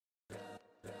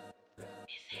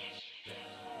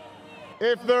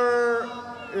If there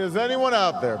is anyone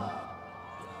out there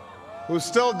who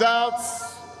still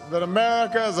doubts that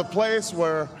America is a place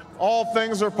where all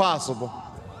things are possible,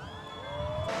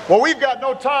 well, we've got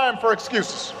no time for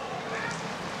excuses.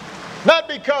 Not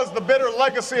because the bitter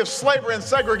legacy of slavery and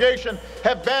segregation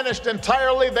have vanished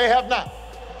entirely, they have not.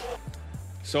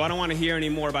 So I don't want to hear any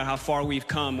more about how far we've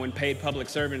come when paid public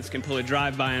servants can pull a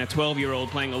drive-by on a 12-year-old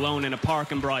playing alone in a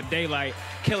park in broad daylight,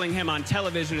 killing him on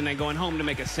television and then going home to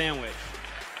make a sandwich.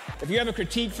 If you have a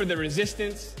critique for the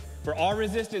resistance, for our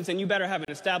resistance, then you better have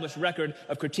an established record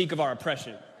of critique of our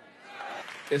oppression.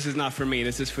 This is not for me.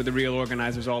 This is for the real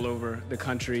organizers all over the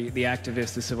country, the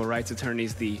activists, the civil rights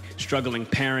attorneys, the struggling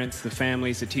parents, the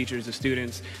families, the teachers, the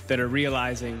students that are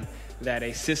realizing that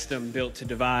a system built to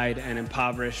divide and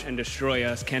impoverish and destroy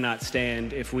us cannot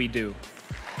stand if we do.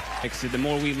 So the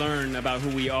more we learn about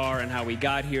who we are and how we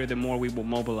got here, the more we will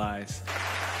mobilize.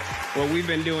 What we've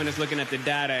been doing is looking at the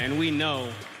data, and we know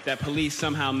that police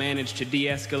somehow manage to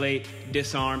de-escalate,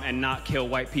 disarm, and not kill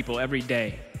white people every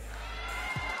day.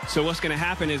 So what's going to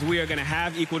happen is we are going to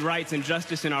have equal rights and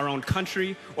justice in our own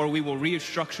country, or we will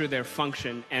restructure their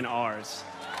function and ours.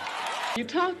 You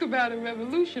talk about a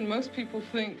revolution, most people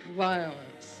think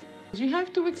violence. You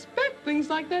have to expect things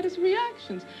like that as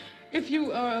reactions. If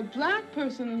you are a black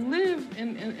person and live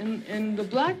in the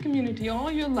black community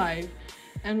all your life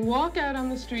and walk out on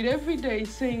the street every day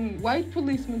seeing white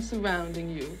policemen surrounding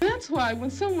you, that's why when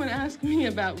someone asks me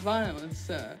about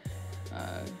violence,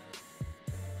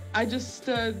 I just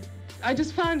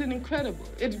find it incredible.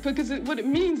 What it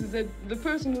means is that the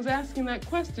person who's asking that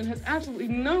question has absolutely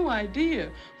no idea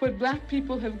what black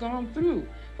people have gone through,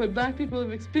 what black people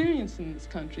have experienced in this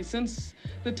country since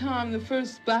the time the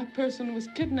first black person was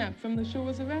kidnapped from the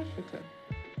shores of Africa.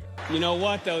 You know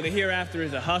what, though? The hereafter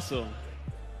is a hustle.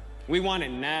 We want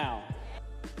it now.